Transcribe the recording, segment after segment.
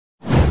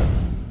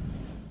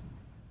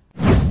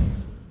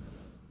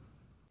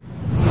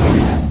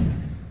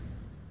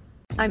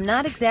I'm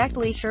not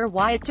exactly sure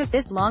why it took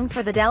this long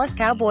for the Dallas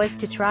Cowboys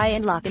to try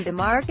and lock in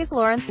DeMarcus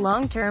Lawrence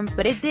long-term,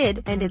 but it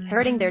did, and it's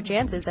hurting their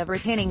chances of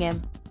retaining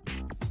him.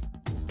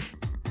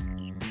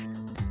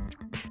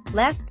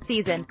 Last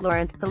season,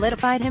 Lawrence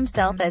solidified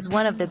himself as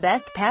one of the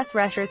best pass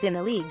rushers in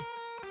the league.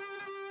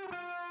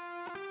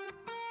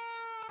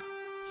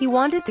 He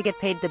wanted to get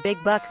paid the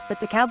big bucks, but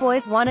the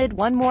Cowboys wanted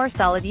one more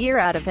solid year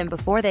out of him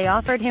before they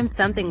offered him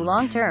something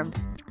long-term.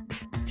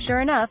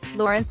 Sure enough,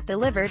 Lawrence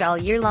delivered all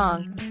year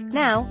long.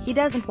 Now, he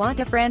doesn't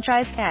want a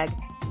franchise tag.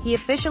 He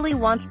officially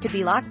wants to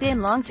be locked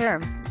in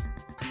long-term.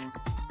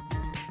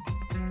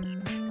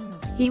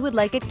 He would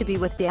like it to be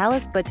with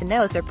Dallas, but to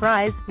no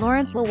surprise,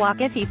 Lawrence will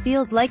walk if he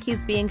feels like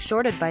he's being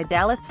shorted by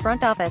Dallas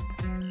front office.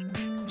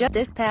 Just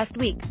this past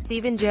week,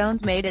 Stephen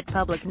Jones made it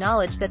public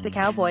knowledge that the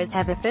Cowboys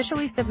have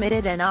officially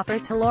submitted an offer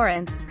to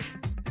Lawrence.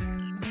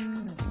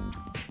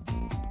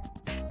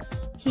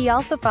 He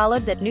also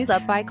followed that news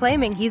up by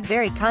claiming he's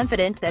very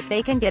confident that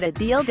they can get a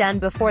deal done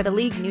before the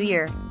league new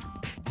year.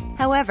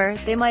 However,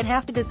 they might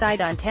have to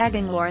decide on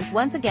tagging Lawrence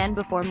once again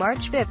before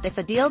March 5th if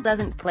a deal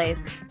doesn't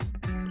place.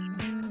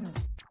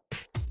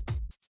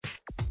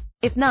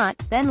 If not,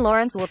 then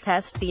Lawrence will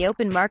test the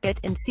open market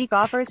and seek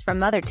offers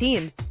from other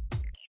teams.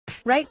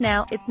 Right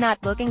now, it's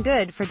not looking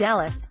good for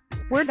Dallas.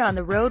 Word on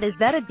the road is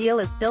that a deal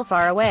is still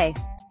far away.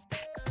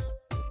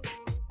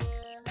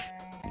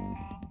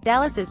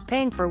 Dallas is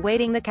paying for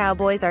waiting. The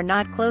Cowboys are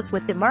not close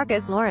with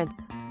DeMarcus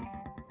Lawrence.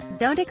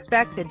 Don't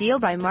expect a deal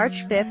by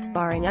March 5th,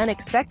 barring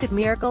unexpected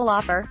miracle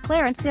offer.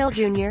 Clarence Hill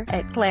Jr.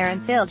 At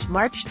Clarence Hill,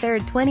 March 3,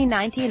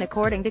 2019.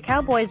 According to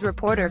Cowboys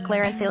reporter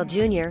Clarence Hill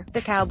Jr.,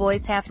 the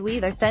Cowboys have to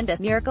either send a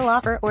miracle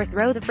offer or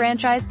throw the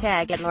franchise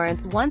tag at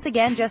Lawrence once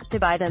again just to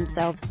buy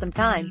themselves some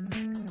time.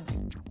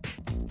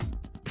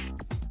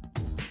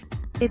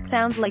 It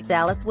sounds like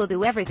Dallas will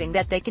do everything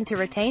that they can to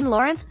retain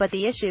Lawrence, but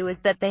the issue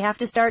is that they have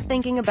to start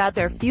thinking about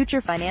their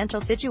future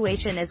financial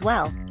situation as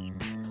well.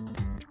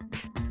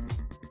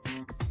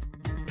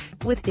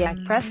 With Dak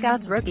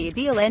Prescott's rookie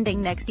deal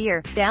ending next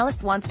year,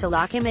 Dallas wants to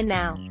lock him in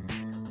now.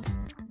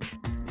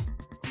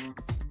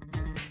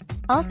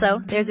 Also,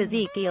 there's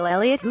Ezekiel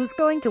Elliott who's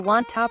going to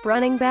want top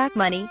running back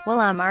money,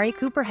 while Amari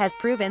Cooper has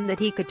proven that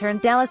he could turn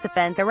Dallas'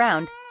 offense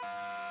around.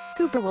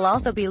 Cooper will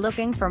also be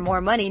looking for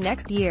more money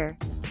next year.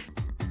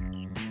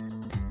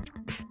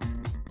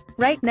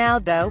 Right now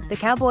though, the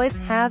Cowboys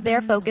have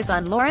their focus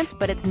on Lawrence,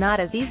 but it's not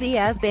as easy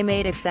as they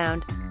made it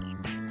sound.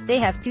 They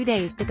have 2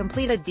 days to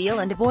complete a deal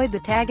and avoid the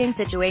tagging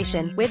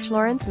situation, which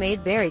Lawrence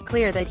made very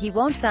clear that he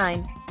won't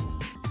sign.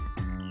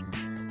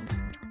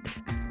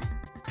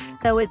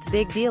 So it's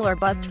big deal or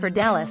bust for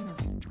Dallas.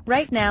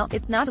 Right now,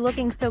 it's not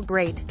looking so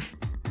great.